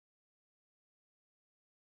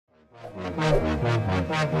We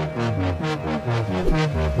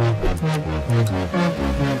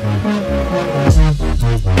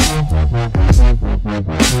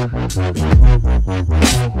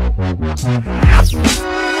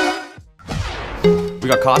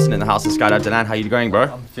got Carson in the house of Skydive DeLand. How you going, bro?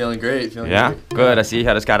 I'm feeling great. Yeah? Good. I see you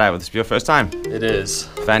had a skydive. This is your first time? It is.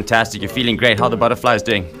 Fantastic. You're feeling great. How are the butterflies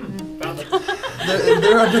doing?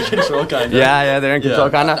 they're under control, kind of. Yeah, they're in control,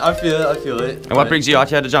 kind of. I feel it. And what brings you out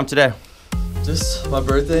here to jump today? Just my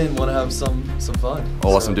birthday and want to have some fun.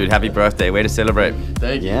 Awesome, dude. Happy birthday. Way to celebrate.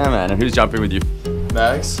 Thank you. Yeah, man. And who's jumping with you?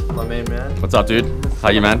 Max, my main man. What's up, dude? How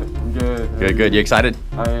you, man? I'm good. Good. You excited?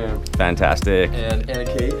 I am. Fantastic. And Anna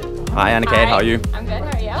Kate. Hi, Anna Kate. How are you? I'm good.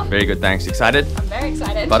 How are you? Very good, thanks. Excited? I'm very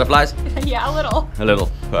excited. Butterflies? Yeah, a little. A little.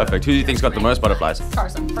 Perfect. Who do you think's got the most butterflies?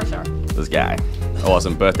 Carson, for sure. This guy.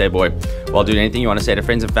 Awesome. Birthday boy. Well, dude, anything you want to say to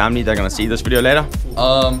friends and family that are going to see this video later?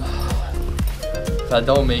 If I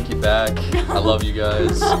don't make it back, I love you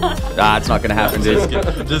guys. Nah, it's not going to happen, dude.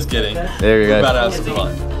 Just kidding. There you go. We're about to have some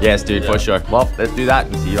fun. Yes, dude, for sure. Well, let's do that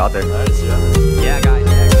and see you out there. All right, see ya. Yeah, guys.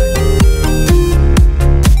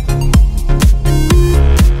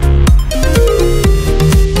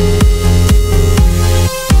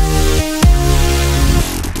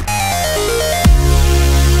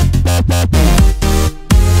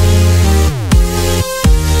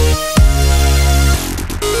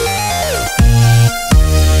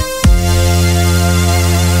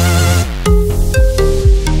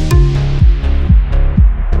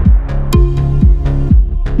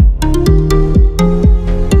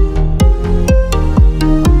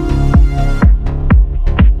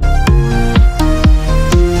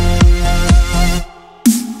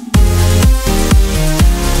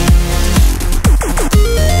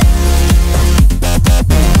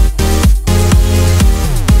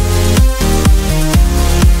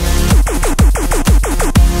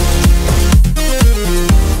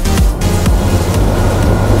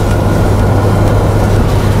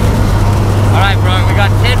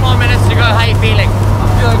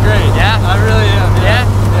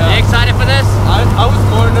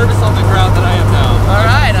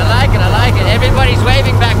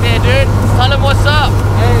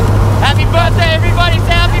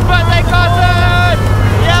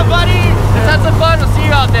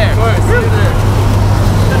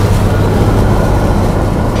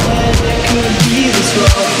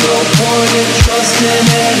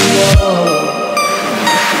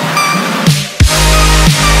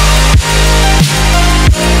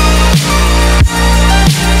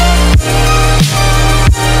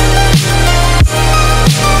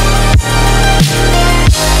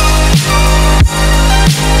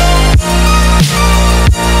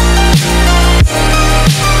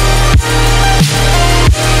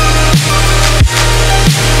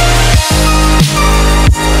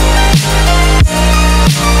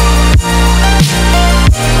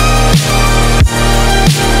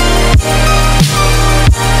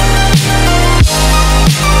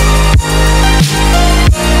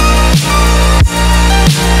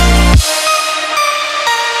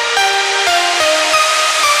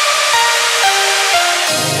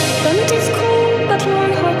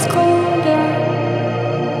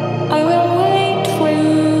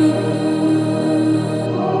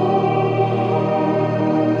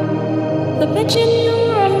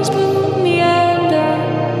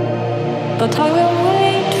 But I will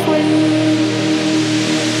wait for you.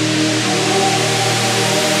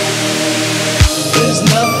 There's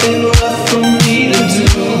nothing left for me to do.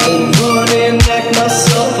 I'm running, act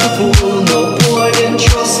myself a fool. No point in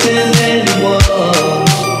trusting anyone.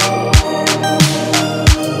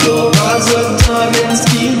 Your eyes are diamonds,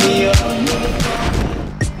 keep me up.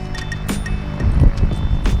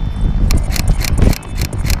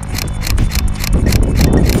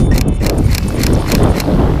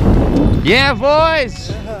 Yeah,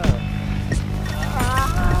 boys!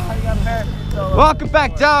 Welcome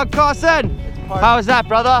back down, Carson! How was that,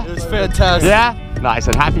 brother? It was fantastic. Yeah? Nice,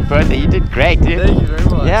 and happy birthday. You did great, dude. Thank you very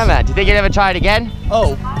much. Yeah, man. Do you think you'd ever try it again?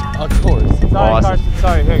 Oh, of course. Sorry, awesome. Carson.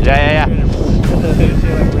 Sorry. Here. Yeah.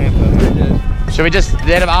 Should we just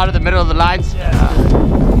let him out of the middle of the lines?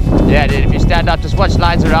 Yeah, dude. If you stand up, just watch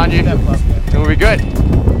lines around you. We'll be good.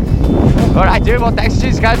 Alright, dude. Well, thanks to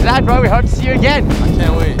you guys for that, bro. We hope to see you again. I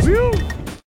can't wait. Woo!